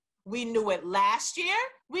that. We knew it last year,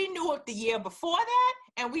 we knew it the year before that,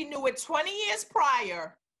 and we knew it 20 years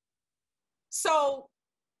prior. So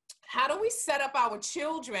how do we set up our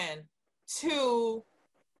children to,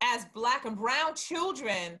 as Black and brown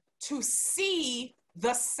children, to see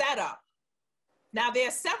the setup? Now, there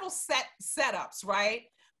are several setups, right?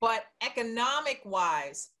 But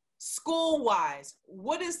economic-wise, school-wise,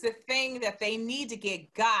 what is the thing that they need to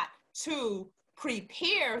got to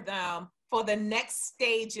prepare them for the next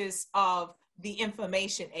stages of the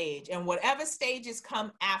information age and whatever stages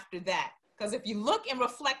come after that? Because if you look and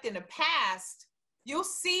reflect in the past, you'll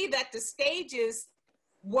see that the stages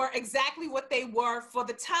were exactly what they were for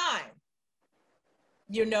the time,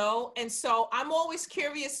 And so I'm always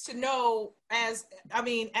curious to know, as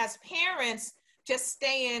parents, just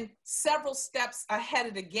staying several steps ahead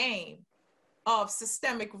of the game of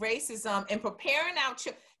systemic racism and preparing our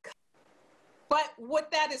children. But what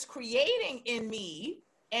that is creating in me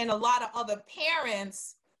and a lot of other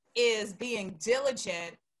parents is being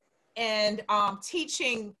diligent and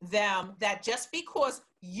teaching them that just because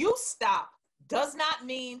you stop does not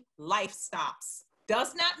mean life stops,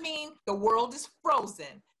 does not mean the world is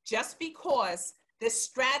frozen just because this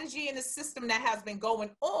strategy and the system that has been going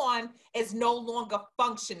on is no longer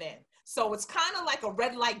functioning. So it's kind of like a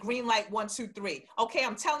red light, green light, 1, 2, 3. Okay,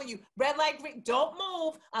 I'm telling you, red light, green, don't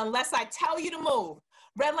move unless I tell you to move.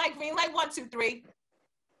 Red light, green light, 1, 2, 3.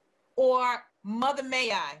 Or mother,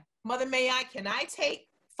 may I? Mother, may I? Can I take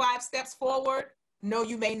 5 steps forward? No,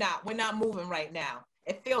 you may not. We're not moving right now.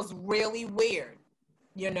 It feels really weird,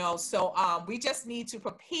 you know? So we just need to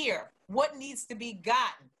prepare what needs to be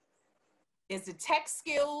gotten. Is it tech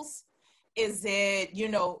skills? Is it, you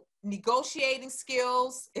know, negotiating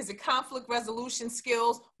skills? Is it conflict resolution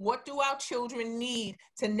skills? What do our children need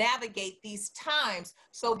to navigate these times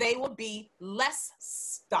so they will be less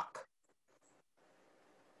stuck?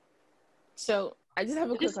 So I just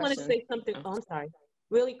have a quick question. I just want to say something. Oh, I'm sorry.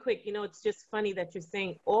 Really quick. You know, it's just funny that you're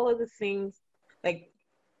saying all of the things, like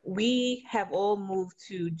we have all moved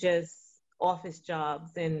to just office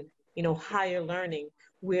jobs and, you know, higher learning,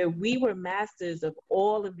 where we were masters of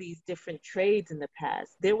all of these different trades in the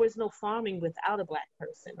past. There was no farming without a Black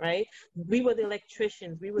person, right? We were the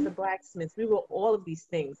electricians, we were the blacksmiths, we were all of these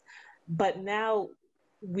things. But now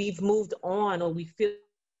we've moved on, or we feel,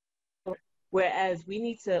 whereas we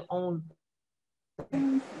need to own,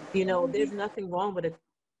 you know, there's nothing wrong with it.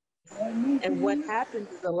 And what happens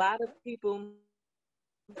is a lot of people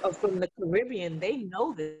from the Caribbean, they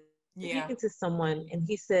know this. Yeah. Speaking to someone and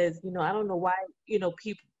he says, you know, I don't know why, you know,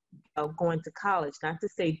 people are going to college. Not to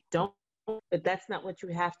say don't, but that's not what you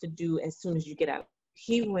have to do as soon as you get out.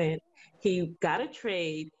 He went, he got a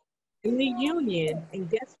trade in the union, and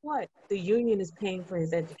guess what? The union is paying for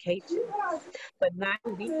his education. But not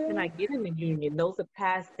these cannot get in the union. Those are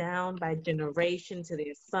passed down by generation to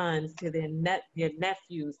their sons, to their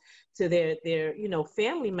nephews, to their you know,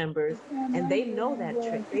 family members, and they know that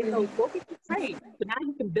trick. They know, go get the trade. So now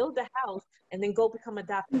you can build a house and then go become a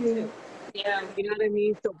doctor too. Yeah. You know what I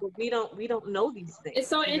mean? So, but we don't know these things. It's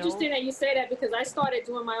so interesting that you say that, because I started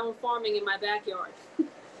doing my own farming in my backyard.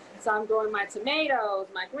 So I'm growing my tomatoes,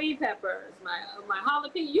 my green peppers, my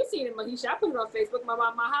jalapeno. You seen it, Mahisha. I put it on Facebook. My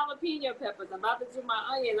jalapeno peppers. I'm about to do my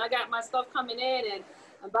onions. I got my stuff coming in, and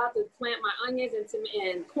I'm about to plant my onions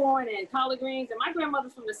and corn and collard greens. And my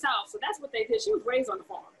grandmother's from the South, so that's what they did. She was raised on the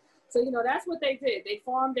farm. So, you know, that's what they did. They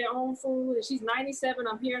farmed their own food. And she's 97.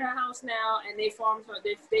 I'm here at her house now, and they farmed her.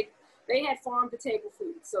 They had farm-to-table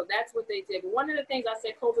food. So that's what they did. But one of the things I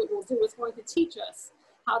said COVID will do is going to teach us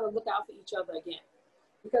how to look out for each other again.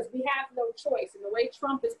 Because we have no choice. And the way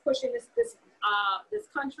Trump is pushing this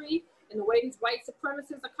country, and the way these white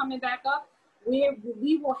supremacists are coming back up,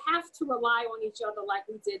 we will have to rely on each other like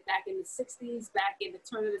we did back in the 60s, back in the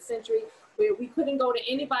turn of the century, where we couldn't go to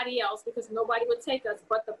anybody else because nobody would take us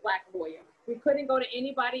but the Black lawyer. We couldn't go to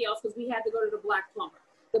anybody else because we had to go to the Black plumber,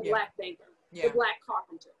 the Black banker, the Black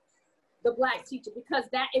carpenter, the Black teacher, because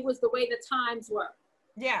it was the way the times were.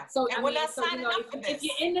 Yeah. So and we're not signing up for this. If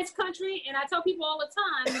you're in this country, and I tell people all the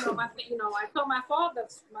time, I tell my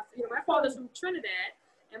father's from Trinidad,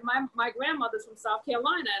 and my grandmother's from South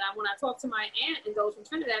Carolina, and when I talk to my aunt and those from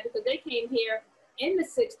Trinidad, because they came here in the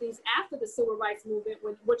 60s after the Civil Rights Movement,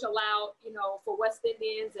 which allowed, you know, for West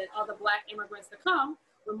Indians and other Black immigrants to come,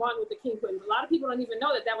 when Martin Luther King put in. A lot of people don't even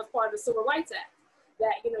know that was part of the Civil Rights Act.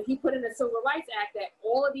 That, you know, he put in the Civil Rights Act that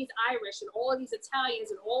all of these Irish and all of these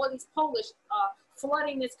Italians and all of these Polish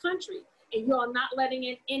flooding this country, and you're not letting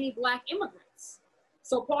in any Black immigrants.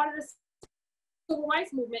 So part of the Civil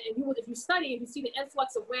Rights Movement, and if you study and you see the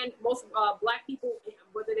influx of when most Black people,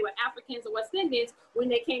 whether they were Africans or West Indians, when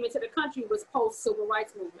they came into the country, was post-Civil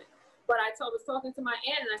Rights Movement. But I was talking to my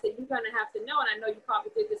aunt, and I said, you're going to have to know, and I know you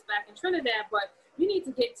probably did this back in Trinidad, but you need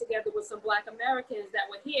to get together with some Black Americans that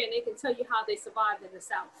were here, and they can tell you how they survived in the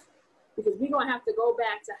South. Because we're going to have to go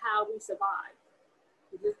back to how we survived.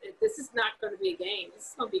 This is not going to be a game.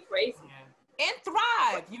 This is going to be crazy. Yeah. And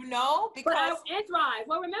thrive, you know, because... and thrive.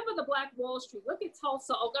 Well, remember the Black Wall Street. Look at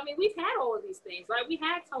Tulsa. I mean, we've had all of these things, right? We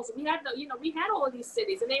had Tulsa. We had we had all of these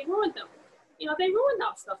cities, and they ruined them. You know, they ruined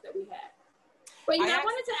our stuff that we had. But, you know, I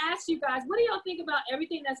wanted to ask you guys, what do y'all think about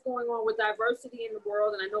everything that's going on with diversity in the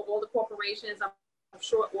world? And I know all the corporations, I'm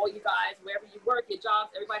sure all you guys, wherever you work, your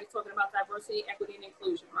jobs, everybody's talking about diversity, equity, and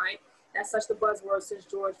inclusion, right? That's such the buzzword since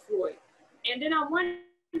George Floyd. And then I'm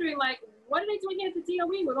wondering, like, what are they doing here at the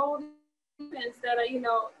DOE with all these events that are, you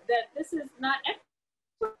know, that this is not equitable?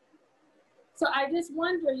 So I just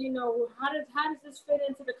wonder, you know, how does this fit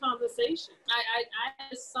into the conversation? I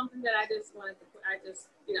just something that I just wanted to,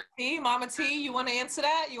 you know. T, Mama T, you want to answer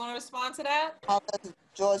that? You want to respond to that? How does the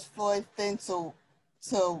George Floyd fit to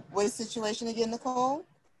what situation again, Nicole?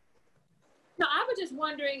 So I was just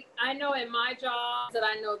wondering, I know in my job that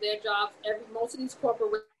I know their jobs, most of these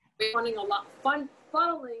corporations running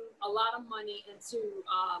funneling a lot of money into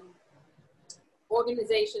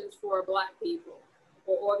organizations for Black people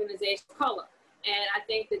or organizations of color. And I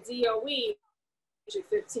think the DOE,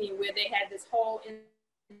 15, where they had this whole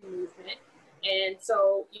movement. And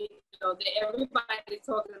so, everybody's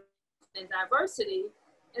talking about diversity.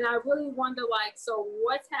 And I really wonder, like, so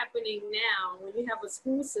what's happening now when you have a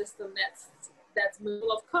school system that's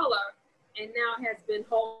middle of color and now has been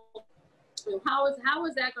how is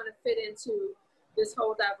that going to fit into this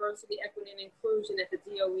whole diversity, equity, and inclusion that the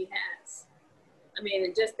DOE has? I mean,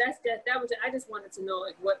 I just wanted to know,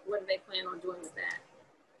 like, what do they plan on doing with that?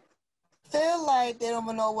 Feel like they don't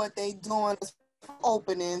even know what they doing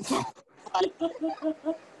opening.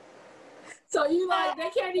 So they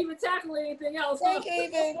can't even tackle anything else. They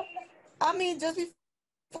can't even. I mean, just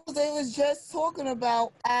before they was just talking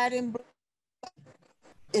about adding.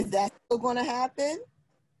 Is that still going to happen?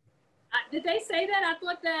 Did they say that? I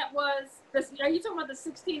thought that was. Are you talking about the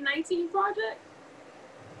 1619 project?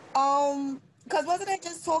 Because wasn't they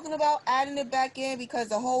just talking about adding it back in because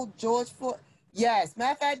the whole George Floyd? Yes,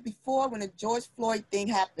 matter of fact, before when the George Floyd thing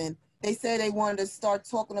happened, they said they wanted to start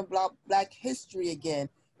talking about Black history again.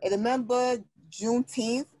 And remember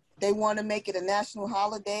Juneteenth, they want to make it a national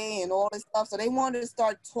holiday and all this stuff. So they wanted to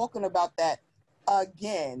start talking about that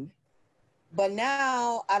again. But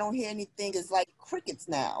now I don't hear anything. It's like crickets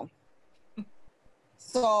now.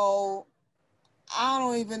 So I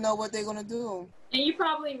don't even know what they're going to do. And you're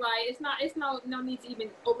probably right. It's no need to even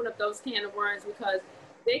open up those can of worms because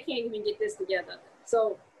they can't even get this together.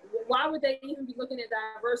 So why would they even be looking at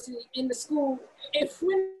diversity in the school if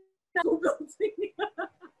we're not building?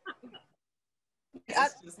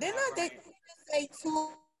 They say too,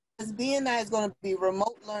 as being that it's going to be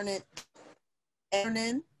remote learning.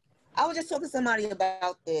 I was just talking to somebody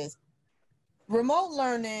about this. Remote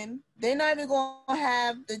learning, they're not even going to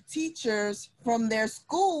have the teachers from their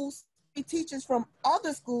schools, teachers from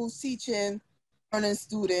other schools teaching learning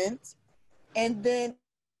students. And then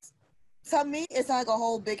to me, it's like a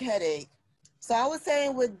whole big headache. So I was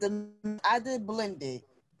saying I did blended.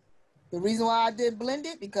 The reason why I did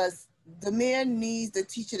blended because Demir needs the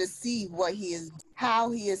teacher to see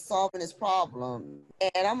how he is solving his problem.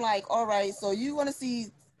 And I'm like, all right, so you want to see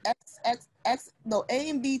A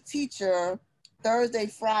and B teacher Thursday,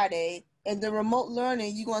 Friday, and the remote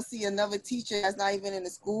learning, you're going to see another teacher that's not even in the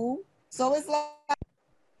school. So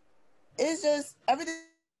it's just everything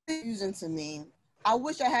confusing to me. I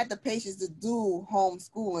wish I had the patience to do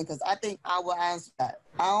homeschooling because I think I will answer that.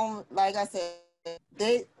 Like I said,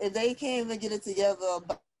 if they can't even get it together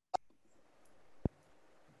about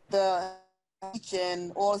the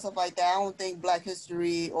teaching or stuff like that, I don't think Black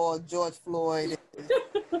history or George Floyd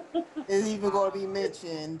is even going to be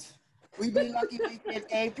mentioned. We'd be lucky if we get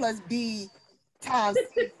A plus B times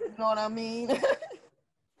 6, you know what I mean?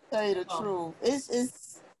 Tell you the truth.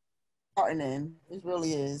 It's heartening. It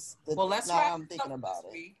really is. Well, let's now I'm thinking about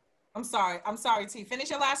it. I'm sorry, T. Finish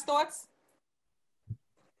your last thoughts.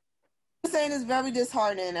 I'm saying it's very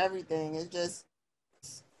disheartening, everything. It just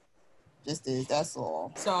is, that's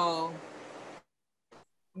all. So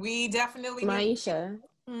we definitely Maisha.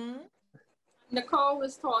 Nicole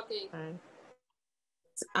was talking.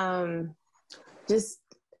 Just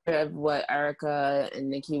of what Erica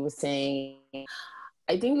and Nikki was saying,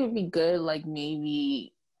 I think it would be good, like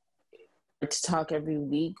maybe to talk every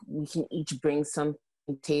week. We can each bring something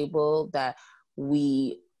to the table that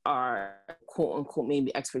we are quote unquote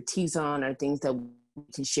maybe expertise on, or things that we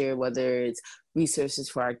can share, whether it's resources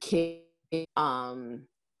for our kids,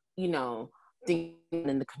 things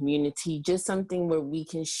in the community, just something where we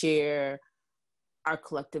can share our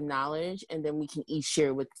collective knowledge, and then we can each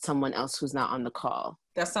share with someone else who's not on the call.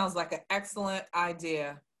 That sounds like an excellent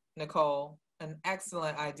idea, Nicole. An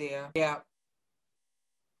excellent idea. Yeah.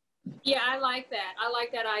 Yeah, I like that. I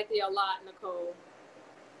like that idea a lot, Nicole.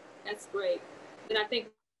 That's great. And I think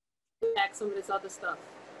back some of this other stuff.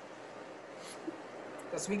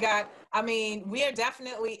 Because we are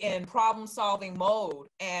definitely in problem-solving mode.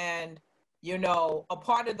 And, a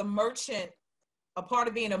part of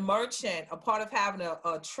being a merchant, a part of having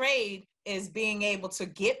a trade is being able to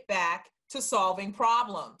get back to solving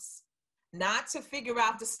problems, not to figure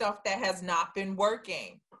out the stuff that has not been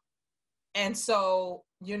working. And so,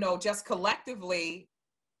 just collectively,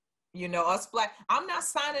 us Black, I'm not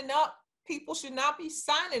signing up. People should not be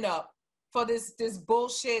signing up for this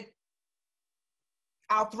bullshit.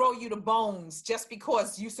 I'll throw you the bones just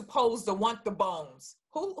because you're supposed to want the bones.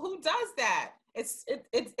 Who does that? It's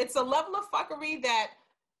a level of fuckery that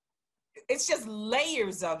it's just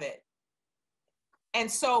layers of it. And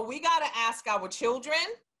so we got to ask our children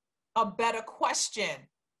a better question.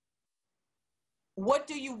 What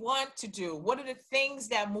do you want to do? What are the things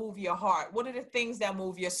that move your heart? What are the things that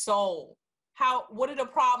move your soul? What are the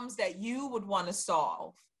problems that you would want to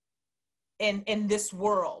solve in this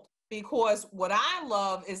world? Because what I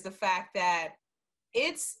love is the fact that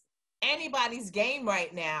it's anybody's game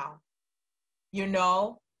right now. You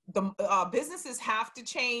know, the businesses have to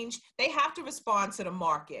change. They have to respond to the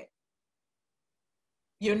market.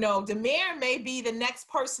 You know, the mayor may be the next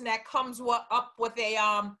person that comes up with a,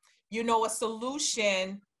 you know, a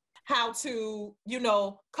solution how to, you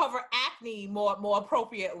know, cover acne more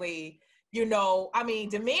appropriately. You know, I mean,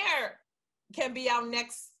 the mayor can be our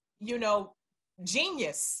next, you know,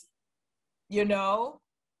 genius. You know,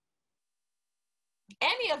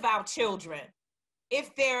 any of our children,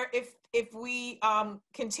 if we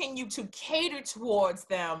continue to cater towards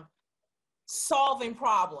them solving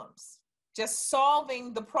problems. Just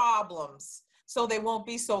solving the problems so they won't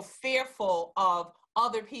be so fearful of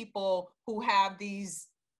other people who have these,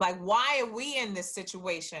 like, why are we in this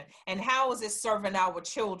situation? And how is it serving our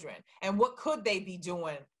children? And what could they be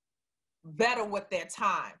doing better with their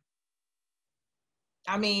time?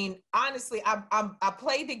 I mean, honestly, I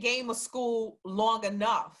played the game of school long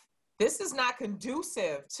enough. This is not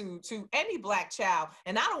conducive to any Black child.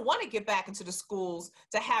 And I don't want to get back into the schools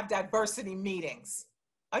to have diversity meetings.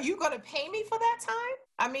 Are you going to pay me for that time?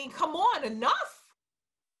 I mean, come on, enough.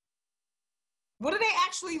 What are they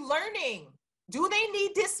actually learning? Do they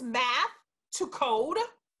need this math to code?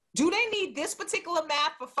 Do they need this particular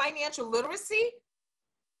math for financial literacy?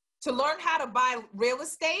 To learn how to buy real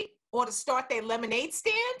estate or to start their lemonade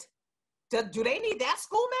stand? Do they need that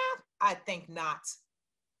school math? I think not.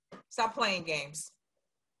 Stop playing games.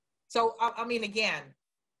 So, I mean, again,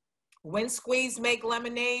 when squeeze make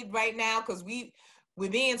lemonade right now, because we're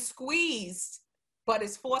being squeezed, but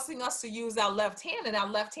it's forcing us to use our left hand, and our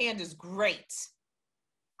left hand is great.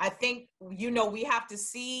 I think, you know, we have to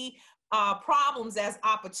see problems as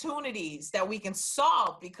opportunities that we can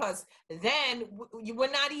solve, because then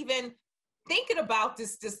we're not even thinking about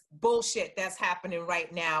this bullshit that's happening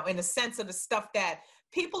right now, in the sense of the stuff that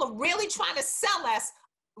people are really trying to sell us.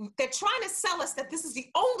 They're trying to sell us that this is the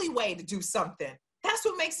only way to do something. That's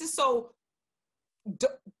what makes it so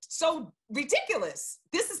ridiculous.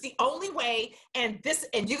 This is the only way, and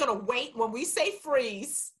you're gonna wait when we say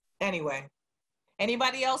freeze. Anyway,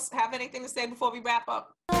 anybody else have anything to say before we wrap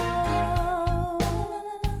up?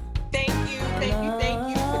 Thank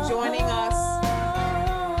you for joining us.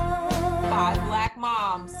 5 Black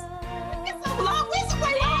moms. It's a long way.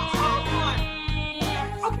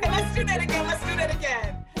 Okay, let's do that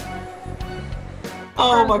again.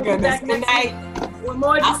 Oh my goodness. Good night. We're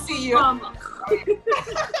more I'll see you.